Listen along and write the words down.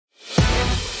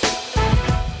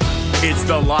It's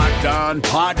the Locked On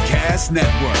Podcast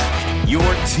Network, your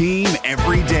team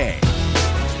every day.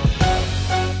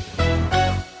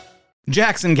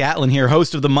 Jackson Gatlin here,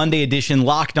 host of the Monday edition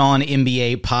Locked On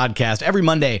NBA podcast. Every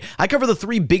Monday, I cover the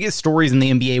three biggest stories in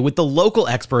the NBA with the local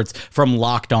experts from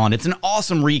Locked On. It's an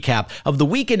awesome recap of the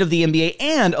weekend of the NBA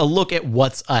and a look at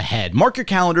what's ahead. Mark your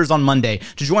calendars on Monday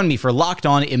to join me for Locked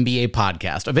On NBA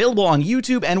podcast, available on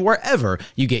YouTube and wherever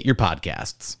you get your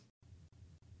podcasts.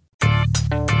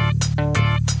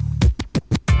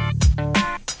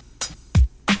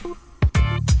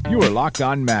 You are Locked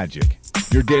On Magic,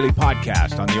 your daily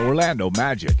podcast on the Orlando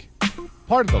Magic.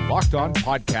 Part of the Locked On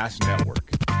Podcast Network,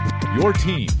 your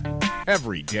team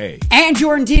every day. And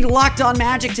you're indeed Locked On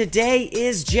Magic. Today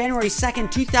is January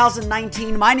 2nd,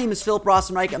 2019. My name is Philip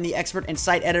Rossman-Reich. I'm the expert and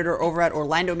site editor over at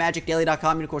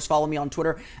OrlandoMagicDaily.com. And of course, follow me on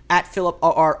Twitter at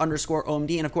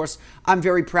PhilipR_OMD. And of course, I'm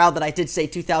very proud that I did say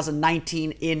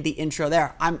 2019 in the intro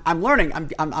there. I'm learning.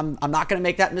 I'm not going to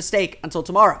make that mistake until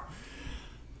tomorrow.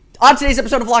 On today's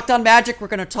episode of Locked On Magic, we're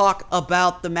going to talk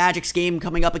about the Magic's game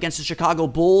coming up against the Chicago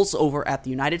Bulls over at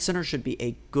the United Center. Should be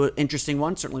a good, interesting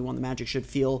one. Certainly one the Magic should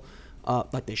feel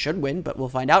like they should win, but we'll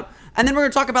find out. And then we're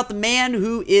going to talk about the man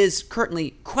who is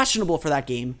currently questionable for that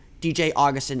game, DJ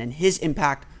Augustin, and his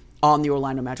impact on the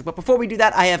Orlando Magic. But before we do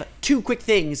that, I have two quick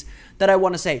things that I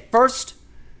want to say. First,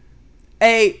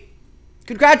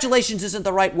 congratulations isn't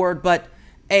the right word, but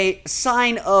a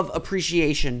sign of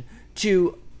appreciation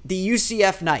to the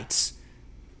UCF Knights.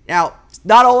 Now,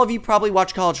 not all of you probably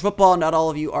watch college football, not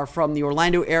all of you are from the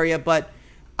Orlando area, but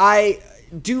I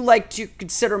do like to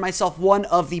consider myself one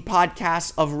of the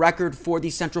podcasts of record for the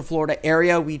Central Florida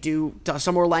area. We do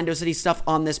some Orlando City stuff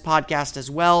on this podcast as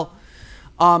well.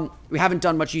 We haven't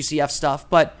done much UCF stuff,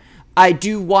 but I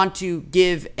do want to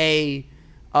give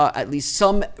at least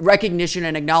some recognition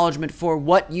and acknowledgement for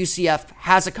what UCF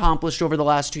has accomplished over the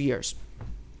last 2 years.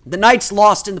 The Knights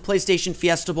lost in the PlayStation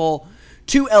Fiesta Bowl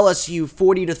to LSU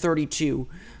 40-32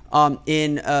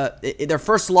 in their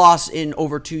first loss in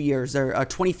over 2 years. They're a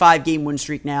 25-game win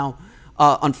streak now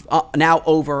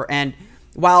over. And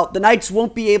while the Knights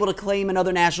won't be able to claim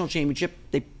another national championship,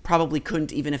 they probably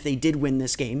couldn't even if they did win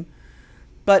this game.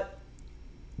 But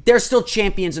they're still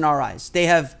champions in our eyes. They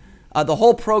have the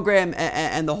whole program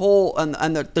and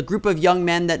the group of young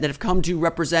men that have come to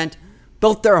represent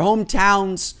both their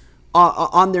hometowns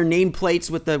on their nameplates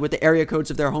with the area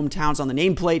codes of their hometowns on the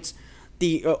nameplates,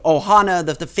 the Ohana,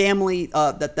 the family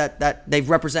that they've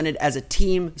represented as a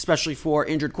team, especially for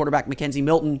injured quarterback Mackenzie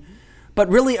Milton, but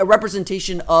really a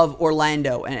representation of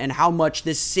Orlando and how much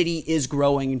this city is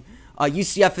growing.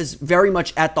 UCF is very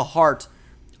much at the heart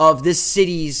of this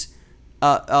city's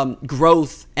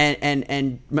growth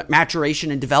and maturation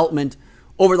and development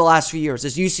over the last few years.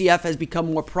 As UCF has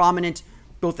become more prominent,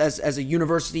 both as a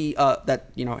university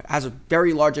that has a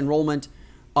very large enrollment,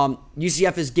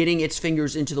 UCF is getting its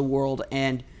fingers into the world,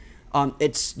 and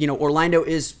Orlando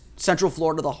is Central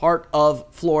Florida, the heart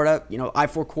of Florida.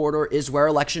 I-4 corridor is where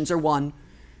elections are won,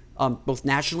 both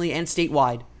nationally and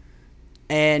statewide,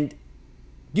 and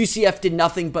UCF did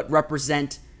nothing but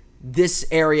represent this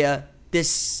area,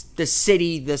 this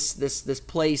city, this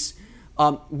place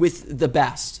with the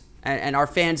best, and our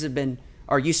fans have been.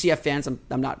 Our UCF fans,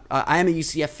 I am a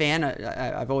UCF fan.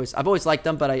 I've always liked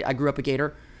them, but I grew up a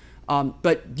Gator.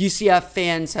 But UCF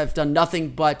fans have done nothing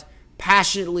but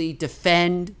passionately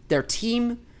defend their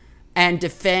team and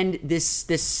defend this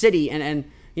city. And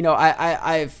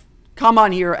I've come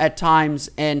on here at times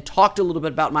and talked a little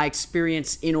bit about my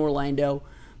experience in Orlando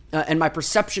and my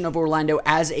perception of Orlando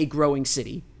as a growing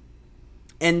city,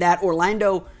 and that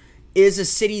Orlando is a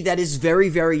city that is very,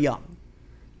 very young.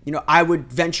 I would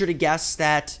venture to guess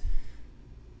that,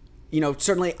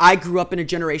 certainly I grew up in a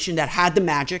generation that had the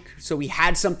Magic, so we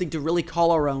had something to really call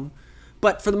our own.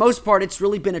 But for the most part, it's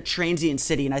really been a transient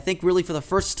city. And I think really for the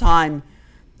first time,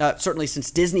 certainly since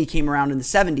Disney came around in the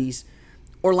 70s,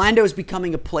 Orlando is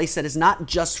becoming a place that is not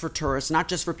just for tourists, not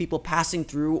just for people passing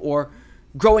through or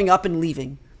growing up and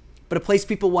leaving, but a place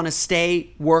people want to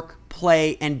stay, work,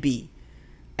 play, and be.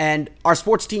 And our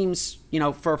sports teams,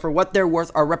 for what they're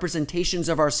worth, are representations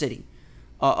of our city,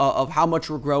 of how much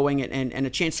we're growing and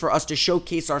a chance for us to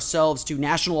showcase ourselves to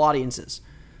national audiences.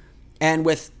 And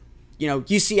with,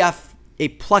 UCF, a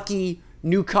plucky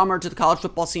newcomer to the college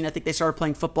football scene, I think they started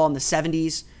playing football in the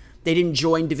 70s. They didn't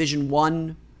join Division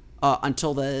I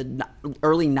until the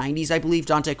early 90s, I believe.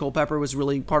 Dante Culpepper was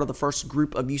really part of the first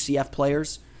group of UCF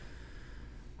players.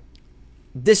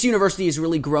 This university has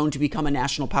really grown to become a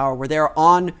national power where they're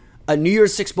on a New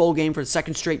Year's Six bowl game for the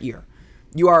second straight year.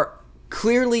 You are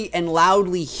clearly and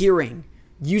loudly hearing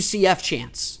UCF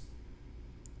chants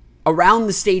around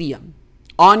the stadium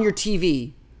on your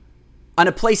TV on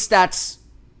a place that's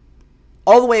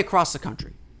all the way across the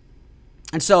country.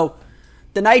 And so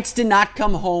the Knights did not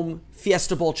come home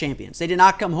Fiesta Bowl champions. They did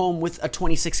not come home with a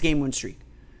 26-game win streak.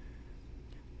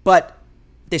 But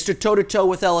they stood toe-to-toe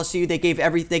with LSU. They gave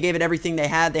it everything they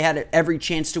had. They had every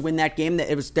chance to win that game.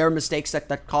 It was their mistakes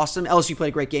that cost them. LSU played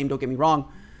a great game, don't get me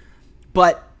wrong.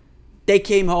 But they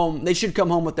came home. They should come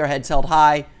home with their heads held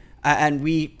high. And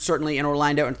we certainly in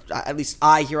Orlando, and at least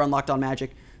I here on Locked On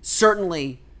Magic,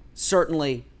 certainly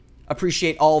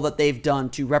appreciate all that they've done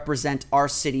to represent our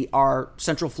city, our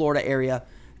Central Florida area,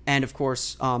 and of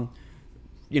course,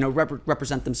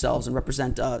 represent themselves and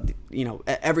represent,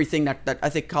 everything that I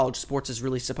think college sports is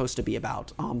really supposed to be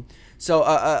about.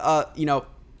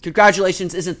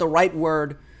 Congratulations isn't the right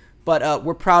word, but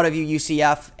we're proud of you,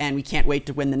 UCF, and we can't wait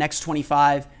to win the next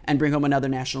 25 and bring home another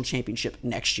national championship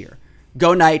next year.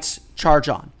 Go Knights, charge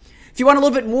on. If you want a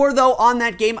little bit more, though, on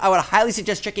that game, I would highly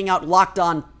suggest checking out Locked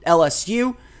On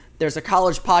LSU. There's a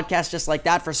college podcast just like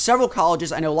that for several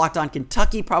colleges. I know Locked On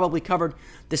Kentucky probably covered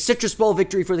the Citrus Bowl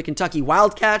victory for the Kentucky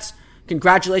Wildcats.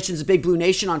 Congratulations to Big Blue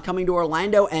Nation on coming to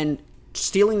Orlando and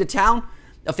stealing the town.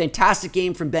 A fantastic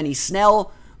game from Benny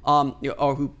Snell,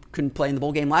 who couldn't play in the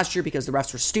bowl game last year because the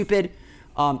refs were stupid.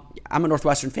 I'm a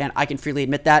Northwestern fan. I can freely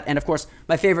admit that. And of course,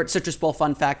 my favorite Citrus Bowl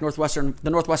fun fact, the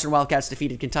Northwestern Wildcats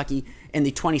defeated Kentucky in the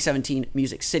 2017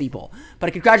 Music City Bowl.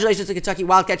 But congratulations to Kentucky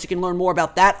Wildcats. You can learn more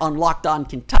about that on Locked On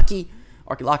Kentucky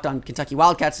or Locked On Kentucky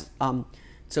Wildcats.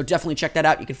 So definitely check that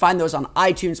out. You can find those on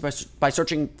iTunes by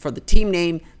searching for the team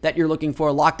name that you're looking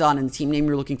for, Locked On, and the team name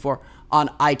you're looking for on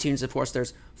iTunes. Of course,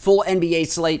 there's full NBA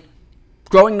slate,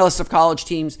 growing list of college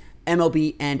teams,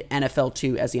 MLB, and NFL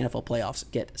too, as the NFL playoffs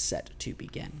get set to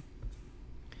begin.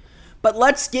 But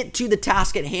let's get to the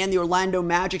task at hand. The Orlando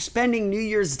Magic spending New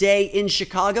Year's Day in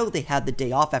Chicago. They had the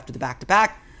day off after the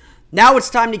back-to-back. Now it's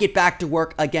time to get back to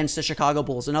work against the Chicago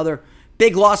Bulls. Another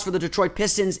big loss for the Detroit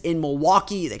Pistons in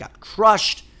Milwaukee. They got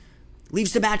crushed.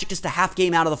 Leaves the Magic just a half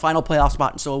game out of the final playoff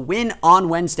spot. And so a win on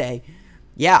Wednesday,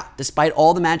 despite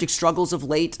all the Magic struggles of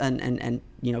late and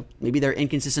maybe their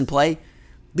inconsistent play,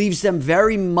 leaves them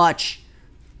very much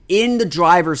in the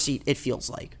driver's seat, it feels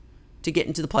like, to get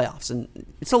into the playoffs. And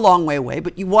it's a long way away,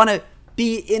 but you want to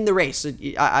be in the race.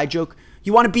 I joke,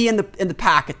 you want to be in the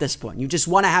pack at this point. You just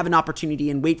want to have an opportunity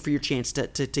and wait for your chance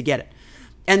to get it.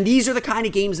 And these are the kind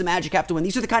of games the Magic have to win.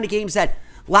 These are the kind of games that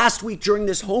last week during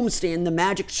this homestand, the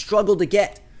Magic struggled to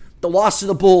get. The loss to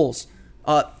the Bulls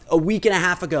a week and a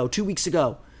half ago, 2 weeks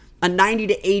ago, a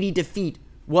 90-80 defeat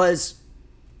was...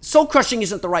 soul crushing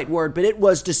isn't the right word, but it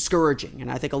was discouraging.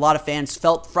 And I think a lot of fans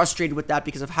felt frustrated with that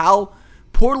because of how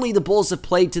poorly the Bulls have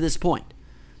played to this point,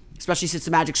 especially since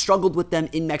the Magic struggled with them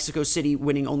in Mexico City,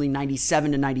 winning only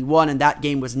 97-91. And that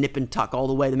game was nip and tuck all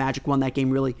the way. The Magic won that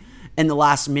game really in the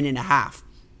last minute and a half.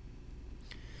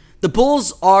 The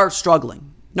Bulls are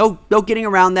struggling. No getting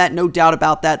around that. No doubt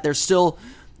about that. They're still,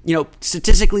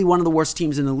 statistically one of the worst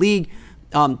teams in the league.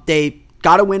 They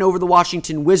got a win over the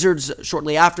Washington Wizards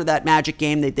shortly after that Magic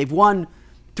game. They've won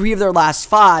 3 of their last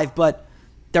 5, but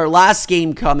their last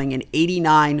game coming, an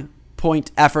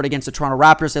 89-point effort against the Toronto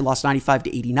Raptors. They lost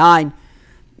 95-89.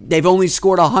 They've only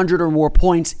scored 100 or more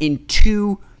points in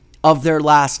 2 of their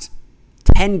last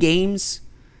 10 games.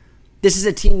 This is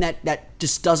a team that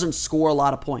just doesn't score a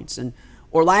lot of points. And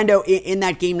Orlando, in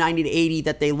that game 90-80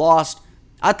 that they lost,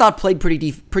 I thought played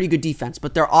pretty good defense,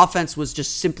 but their offense was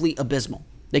just simply abysmal.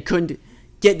 They couldn't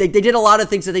get. They did a lot of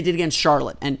things that they did against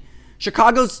Charlotte. And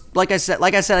Chicago's, like I said,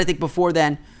 I think before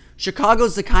then,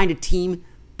 Chicago's the kind of team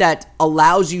that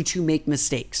allows you to make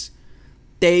mistakes.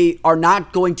 They are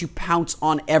not going to pounce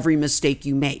on every mistake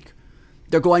you make.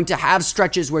 They're going to have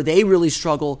stretches where they really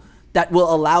struggle that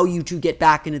will allow you to get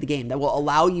back into the game. That will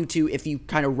allow you to, if you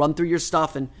kind of run through your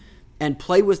stuff and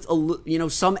play with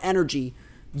some energy,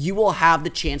 you will have the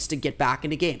chance to get back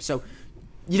into game. So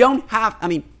you don't have.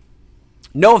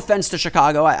 No offense to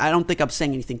Chicago. I don't think I'm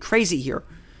saying anything crazy here,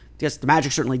 because the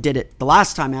Magic certainly did it the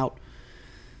last time out.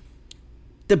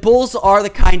 The Bulls are the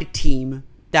kind of team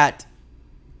that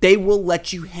they will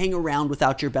let you hang around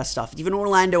without your best stuff. Even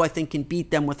Orlando, I think, can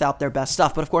beat them without their best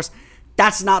stuff. But of course,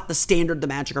 that's not the standard the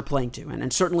Magic are playing to.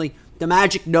 And certainly the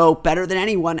Magic know better than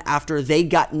anyone after they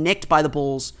got nicked by the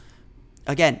Bulls.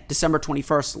 Again, December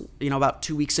 21st, about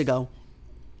 2 weeks ago.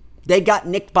 They got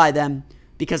nicked by them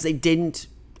because they didn't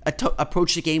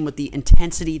approach the game with the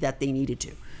intensity that they needed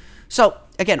to. So,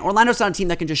 again, Orlando's not a team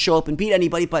that can just show up and beat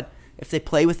anybody, but if they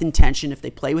play with intention, if they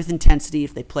play with intensity,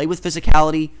 if they play with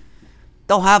physicality,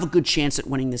 they'll have a good chance at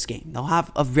winning this game. They'll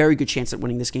have a very good chance at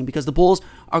winning this game because the Bulls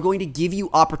are going to give you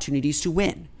opportunities to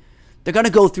win. They're going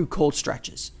to go through cold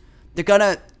stretches. They're going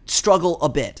to struggle a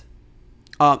bit.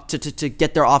 to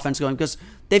get their offense going, because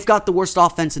they've got the worst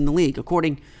offense in the league.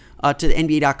 According to the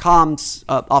NBA.com's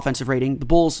offensive rating, the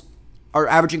Bulls are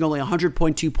averaging only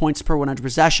 100.2 points per 100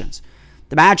 possessions.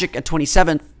 The Magic at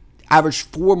 27th averaged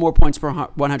 4 more points per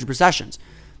 100 possessions.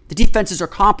 The defenses are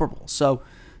comparable. So,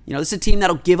 this is a team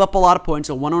that'll give up a lot of points.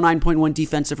 A 109.1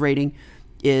 defensive rating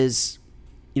is,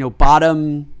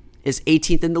 bottom is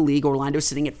 18th in the league. Orlando's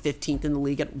sitting at 15th in the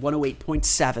league at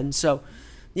 108.7. So,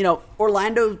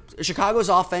 Chicago's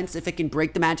offense, if it can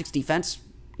break the Magic's defense,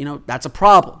 that's a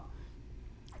problem.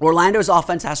 Orlando's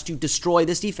offense has to destroy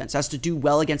this defense, has to do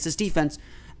well against this defense,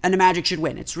 and the Magic should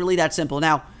win. It's really that simple.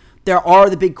 Now, there are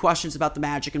the big questions about the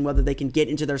Magic and whether they can get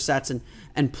into their sets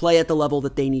and play at the level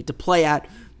that they need to play at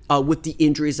with the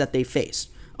injuries that they faced.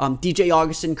 DJ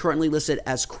Augustin currently listed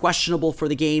as questionable for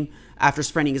the game after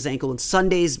spraining his ankle in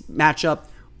Sunday's matchup.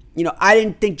 I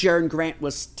didn't think Jaren Grant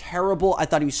was terrible. I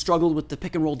thought he struggled with the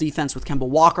pick and roll defense with Kemba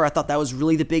Walker. I thought that was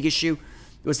really the big issue.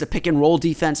 It was the pick and roll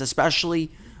defense,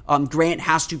 especially. Grant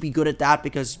has to be good at that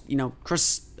because,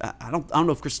 Chris, I don't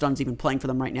know if Chris Dunn's even playing for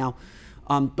them right now.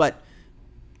 But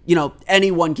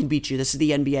anyone can beat you. This is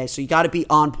the NBA, so you got to be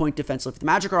on point defensively. If the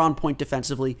Magic are on point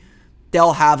defensively,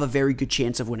 they'll have a very good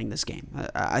chance of winning this game.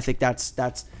 I think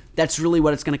that's really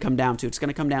what it's going to come down to. It's going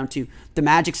to come down to the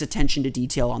Magic's attention to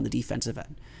detail on the defensive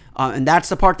end. And that's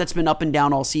the part that's been up and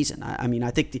down all season.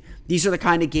 I think these are the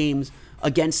kind of games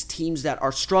against teams that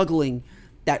are struggling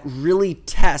that really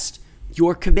test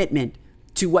your commitment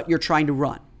to what you're trying to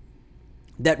run,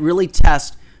 that really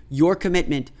test your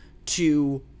commitment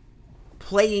to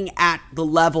playing at the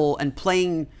level and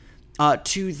playing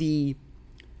to the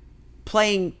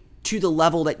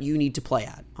level that you need to play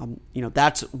at.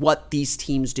 That's what these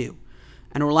teams do.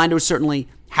 And Orlando certainly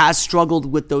has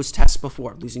struggled with those tests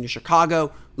before, losing to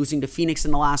Chicago, losing to Phoenix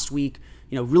in the last week,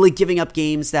 really giving up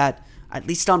games that, at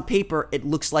least on paper, it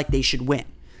looks like they should win.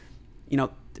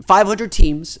 500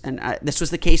 teams, and this was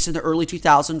the case in the early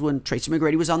 2000s when Tracy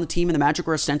McGrady was on the team and the Magic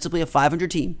were ostensibly a 500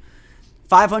 team.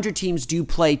 500 teams do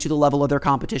play to the level of their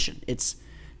competition. It's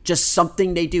just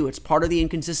something they do. It's part of the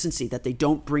inconsistency that they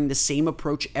don't bring the same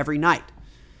approach every night.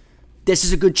 This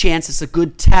is a good chance. It's a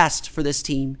good test for this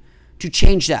team to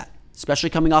change that, especially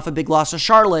coming off a big loss to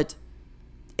Charlotte.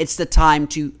 It's the time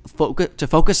to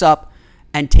focus up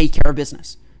and take care of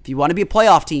business. If you want to be a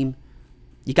playoff team,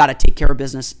 you got to take care of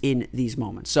business in these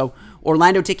moments. So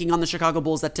Orlando taking on the Chicago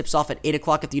Bulls. That tips off at 8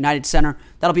 o'clock at the United Center.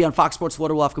 That'll be on Fox Sports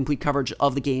Florida. We'll have complete coverage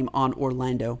of the game on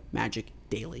Orlando Magic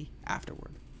Daily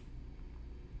afterward.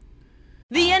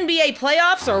 The NBA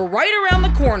playoffs are right around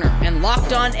the corner, and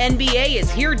Locked On NBA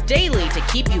is here daily to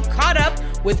keep you caught up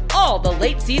with all the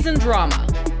late season drama.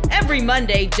 Every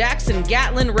Monday, Jackson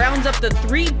Gatlin rounds up the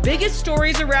 3 biggest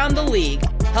stories around the league,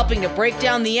 helping to break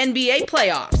down the NBA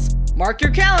playoffs. Mark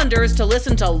your calendars to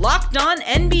listen to Locked On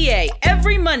NBA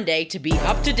every Monday to be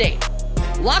up to date.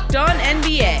 Locked On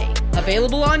NBA,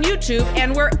 available on YouTube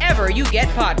and wherever you get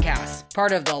podcasts.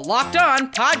 Part of the Locked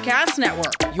On Podcast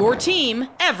Network, your team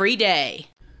every day.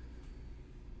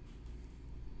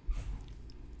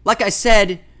 Like I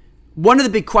said, one of the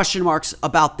big question marks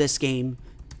about this game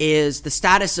is the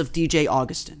status of DJ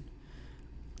Augustin.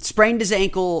 Sprained his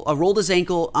ankle, rolled his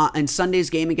ankle in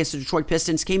Sunday's game against the Detroit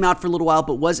Pistons, came out for a little while,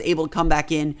 but was able to come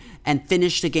back in and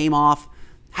finish the game off.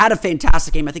 Had a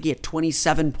fantastic game. I think he had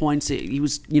 27 points. He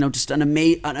was, just an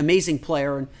amazing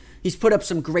player, and he's put up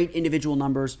some great individual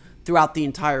numbers throughout the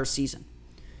entire season.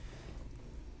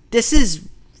 This is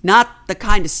not the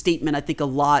kind of statement I think a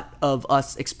lot of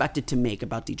us expected to make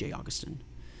about DJ Augustin.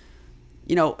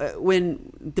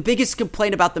 When the biggest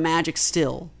complaint about the Magic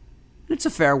still, and it's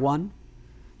a fair one,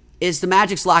 is the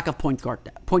Magic's lack of point guard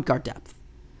depth.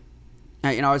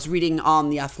 I was reading on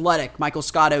The Athletic, Michael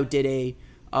Scotto did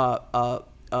a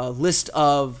list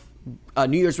of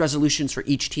New Year's resolutions for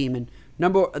each team, and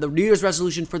the New Year's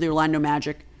resolution for the Orlando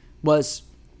Magic was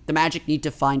the Magic need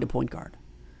to find a point guard.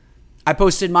 I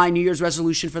posted my New Year's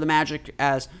resolution for the Magic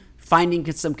as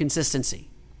finding some consistency.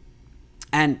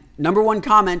 And number one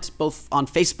comment, both on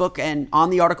Facebook and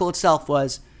on the article itself,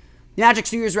 was the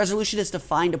Magic's New Year's resolution is to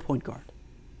find a point guard.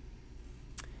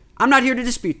 I'm not here to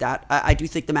dispute that. I do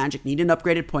think the Magic need an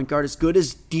upgraded point guard. As good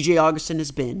as DJ Augustin has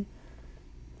been,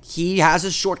 he has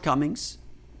his shortcomings,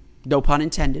 no pun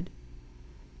intended,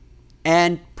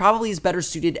 and probably is better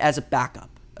suited as a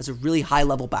backup, as a really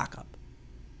high-level backup.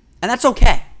 And that's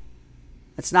okay.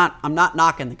 I'm not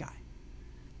knocking the guy.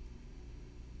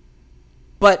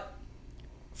 But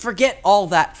forget all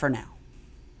that for now.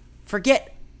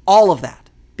 Forget all of that.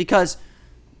 Because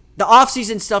the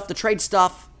offseason stuff, the trade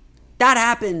stuff, that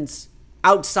happens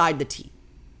outside the team.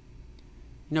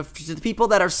 To the people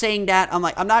that are saying that,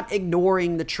 I'm not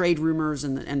ignoring the trade rumors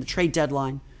and the trade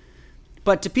deadline.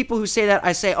 But to people who say that,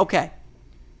 I say, okay,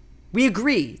 we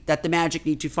agree that the Magic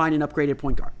need to find an upgraded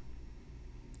point guard.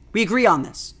 We agree on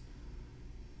this.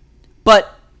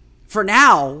 But for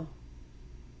now,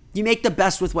 you make the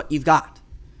best with what you've got.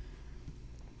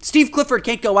 Steve Clifford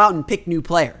can't go out and pick new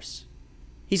players.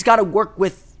 He's got to work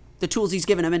with the tools he's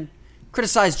given him and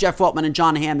criticize Jeff Weltman and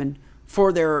John Hammond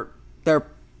for their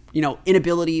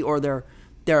inability or their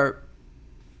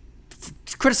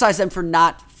criticize them for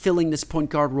not filling this point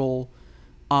guard role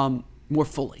more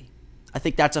fully. I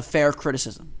think that's a fair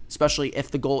criticism, especially if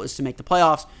the goal is to make the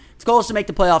playoffs. If the goal is to make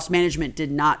the playoffs, management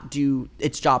did not do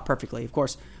its job perfectly. Of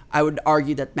course, I would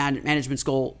argue that management's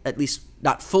goal, at least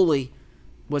not fully,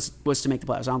 was to make the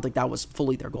playoffs. I don't think that was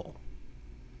fully their goal.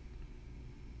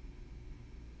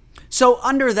 So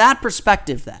under that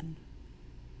perspective then,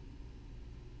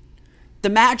 the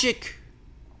Magic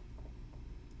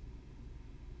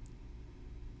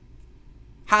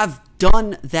have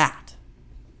done that,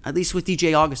 at least with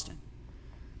DJ Augustin.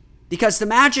 Because the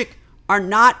Magic are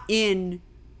not in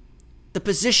the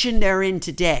position they're in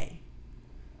today.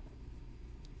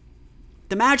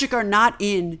 The Magic are not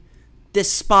in this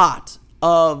spot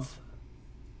of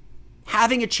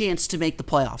having a chance to make the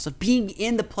playoffs, of being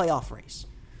in the playoff race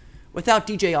without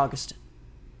DJ Augustin.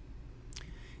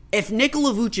 If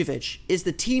Nikola Vucevic is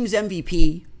the team's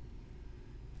MVP,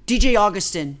 DJ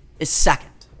Augustin is second.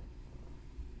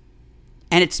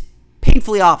 And it's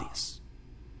painfully obvious.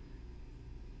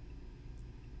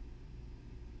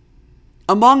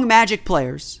 Among Magic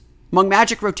players, among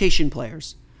Magic rotation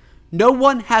players, no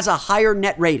one has a higher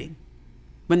net rating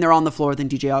when they're on the floor than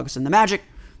DJ Augustin. The Magic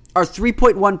are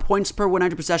 3.1 points per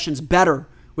 100 possessions better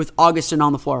with Augustin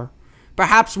on the floor.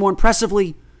 Perhaps more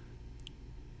impressively,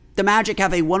 the Magic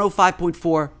have a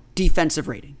 105.4 defensive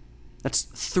rating. That's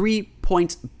 3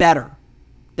 points better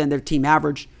than their team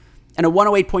average. And a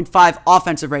 108.5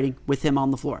 offensive rating with him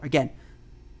on the floor. Again,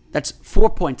 that's 4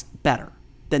 points better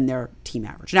than their team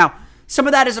average. Now, some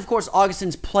of that is, of course,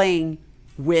 Augustin's playing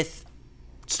with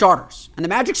starters. And the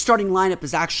Magic's starting lineup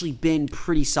has actually been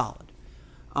pretty solid.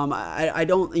 I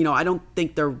don't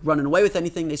think they're running away with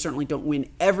anything. They certainly don't win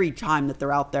every time that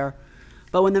they're out there.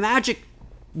 But when the Magic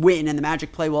win and the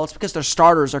Magic play well, it's because their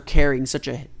starters are carrying such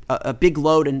a big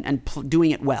load and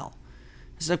doing it well.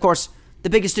 So, of course, the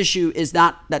biggest issue is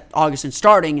not that Augustin's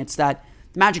starting, it's that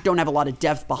the Magic don't have a lot of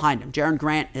depth behind him. Jaren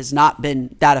Grant has not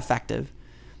been that effective.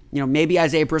 Maybe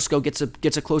Isaiah Briscoe gets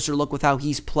a closer look with how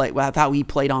he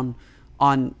played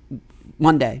on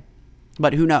Monday,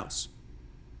 but who knows?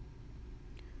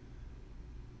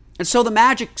 And so the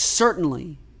Magic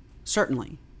certainly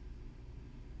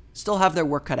still have their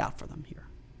work cut out for them here.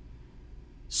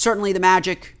 Certainly the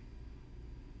Magic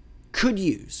could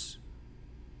use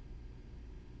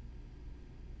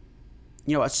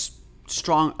a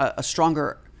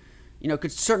stronger,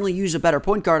 could certainly use a better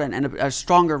point guard and a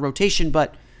stronger rotation,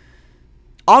 but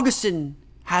Augustin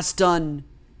has done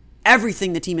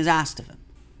everything the team has asked of him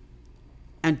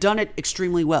and done it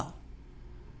extremely well.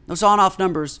 Those on-off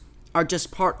numbers are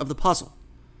just part of the puzzle.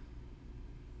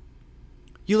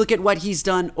 You look at what he's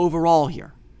done overall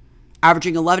here,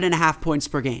 averaging 11.5 points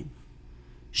per game,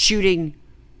 shooting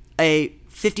a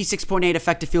 56.8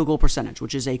 effective field goal percentage,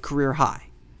 which is a career high,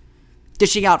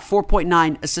 dishing out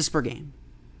 4.9 assists per game.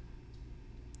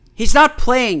 He's not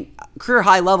playing career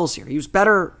high levels here. He was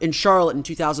better in Charlotte in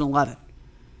 2011.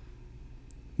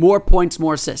 More points,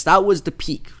 more assists. That was the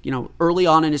peak, early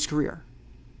on in his career.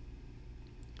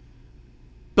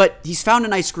 But he's found a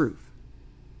nice groove.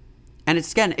 And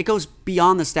it goes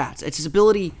beyond the stats. It's his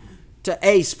ability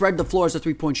to, spread the floor as a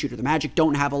three-point shooter. The Magic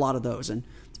don't have a lot of those. And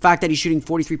the fact that he's shooting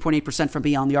 43.8% from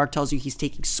beyond the arc tells you he's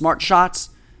taking smart shots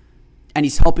and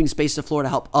he's helping space the floor to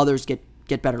help others get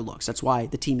better looks. That's why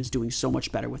the team is doing so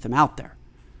much better with him out there.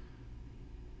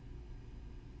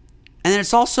 And then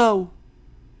it's also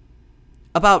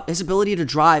about his ability to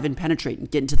drive and penetrate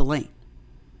and get into the lane.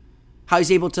 How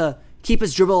he's able to keep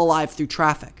his dribble alive through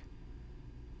traffic.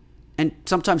 And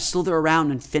sometimes slither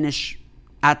around and finish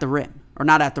at the rim. Or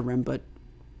not at the rim, but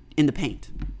in the paint.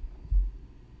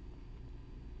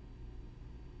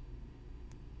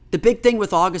 The big thing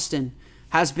with Augustin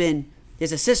has been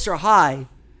his assists are high,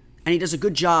 and he does a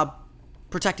good job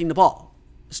protecting the ball.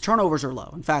 His turnovers are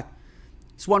low. In fact,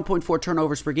 his 1.4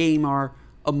 turnovers per game are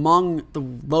among the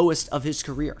lowest of his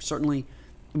career, certainly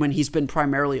when he's been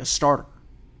primarily a starter.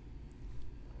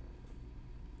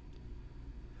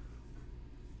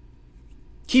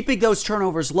 Keeping those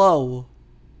turnovers low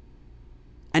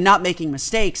and not making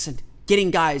mistakes and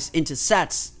getting guys into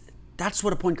sets, that's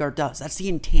what a point guard does. That's the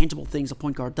intangible things a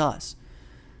point guard does.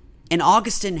 And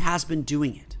Augustin has been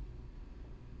doing it.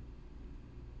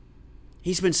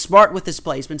 He's been smart with his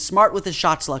play. He's been smart with his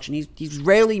shot selection. He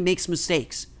rarely makes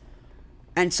mistakes.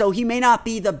 And so he may not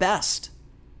be the best,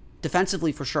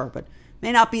 defensively for sure, but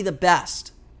may not be the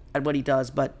best at what he does,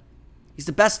 but he's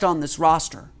the best on this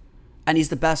roster. And he's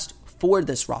the best for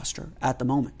this roster at the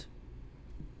moment.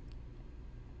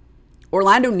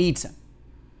 Orlando needs him.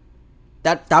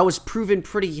 That was proven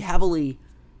pretty heavily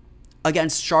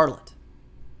against Charlotte.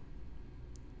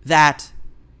 That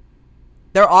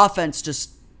their offense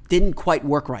just didn't quite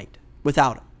work right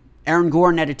without him. Aaron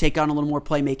Gordon had to take on a little more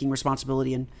playmaking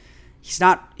responsibility, and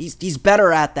he's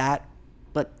better at that,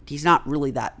 but he's not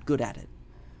really that good at it.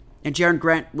 And Jaren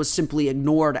Grant was simply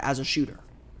ignored as a shooter.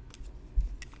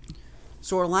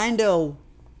 So Orlando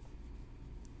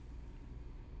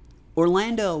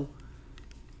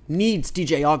needs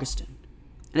DJ Augustin.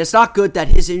 And it's not good that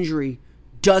his injury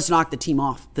does knock the team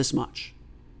off this much.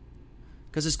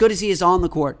 Because as good as he is on the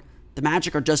court, the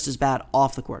Magic are just as bad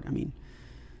off the court. I mean,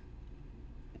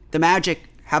 the Magic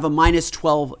have a minus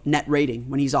 12 net rating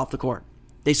when he's off the court.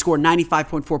 They score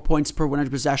 95.4 points per 100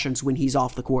 possessions when he's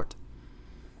off the court.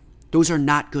 Those are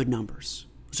not good numbers.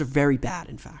 Those are very bad,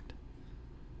 in fact.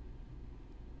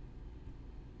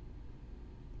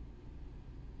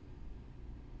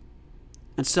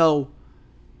 And so,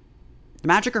 the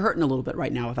Magic are hurting a little bit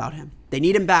right now without him. They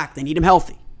need him back. They need him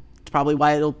healthy. It's probably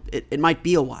why it might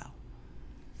be a while.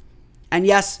 And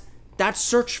yes, that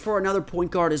search for another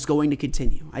point guard is going to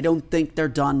continue. I don't think they're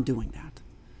done doing that.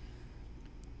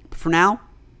 But for now,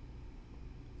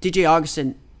 DJ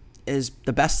Augustin is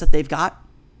the best that they've got,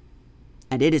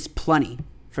 and it is plenty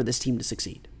for this team to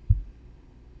succeed.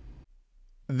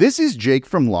 This is Jake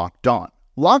from Locked On.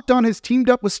 Locked On has teamed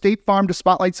up with State Farm to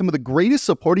spotlight some of the greatest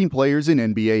supporting players in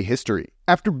NBA history.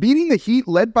 After beating the Heat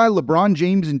led by LeBron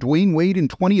James and Dwayne Wade in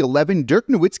 2011, Dirk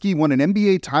Nowitzki won an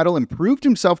NBA title and proved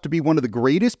himself to be one of the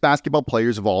greatest basketball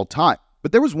players of all time.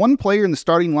 But there was one player in the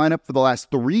starting lineup for the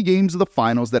last 3 games of the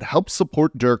finals that helped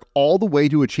support Dirk all the way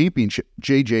to a championship,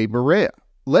 JJ Barea.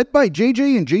 Led by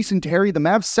JJ and Jason Terry, the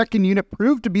Mavs' second unit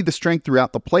proved to be the strength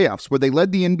throughout the playoffs, where they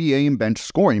led the NBA in bench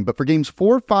scoring. But for games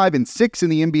 4, 5, and 6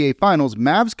 in the NBA Finals,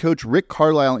 Mavs coach Rick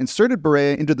Carlisle inserted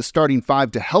Barea into the starting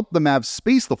 5 to help the Mavs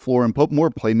space the floor and put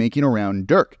more playmaking around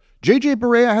Dirk. JJ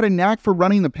Barea had a knack for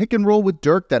running the pick and roll with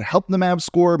Dirk that helped the Mavs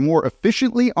score more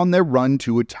efficiently on their run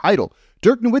to a title.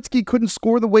 Dirk Nowitzki couldn't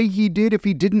score the way he did if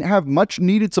he didn't have much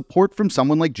needed support from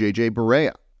someone like JJ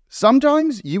Barea.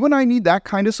 Sometimes you and I need that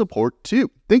kind of support too.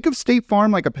 Think of State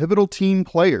Farm like a pivotal team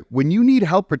player. When you need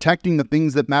help protecting the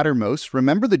things that matter most,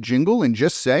 remember the jingle and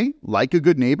just say, like a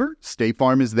good neighbor, State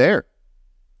Farm is there.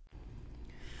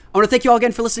 I want to thank you all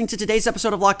again for listening to today's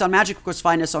episode of Locked On Magic. Of course,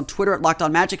 find us on Twitter at Locked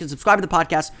On Magic and subscribe to the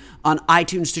podcast on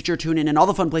iTunes, Stitcher, TuneIn, and all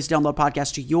the fun places to download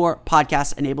podcasts to your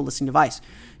podcast-enabled listening device.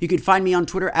 You can find me on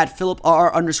Twitter at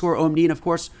PhilipRR_OMD, and of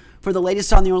course, for the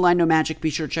latest on the Orlando Magic,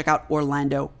 be sure to check out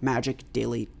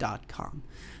OrlandoMagicDaily.com.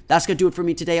 That's going to do it for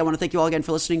me today. I want to thank you all again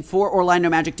for listening. For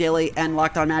Orlando Magic Daily and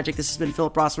Locked On Magic, this has been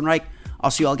Philip Rossman-Reich. I'll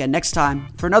see you all again next time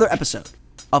for another episode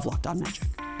of Locked On Magic.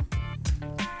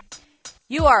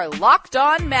 You are Locked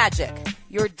On Magic,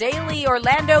 your daily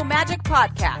Orlando Magic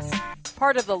podcast.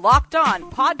 Part of the Locked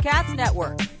On Podcast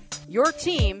Network. Your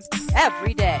team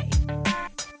every day.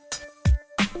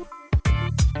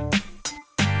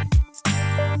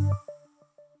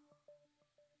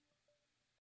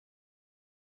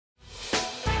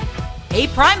 Hey,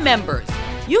 Prime members,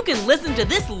 you can listen to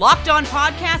this Locked On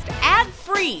podcast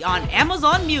ad-free on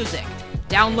Amazon Music.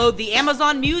 Download the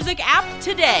Amazon Music app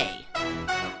today.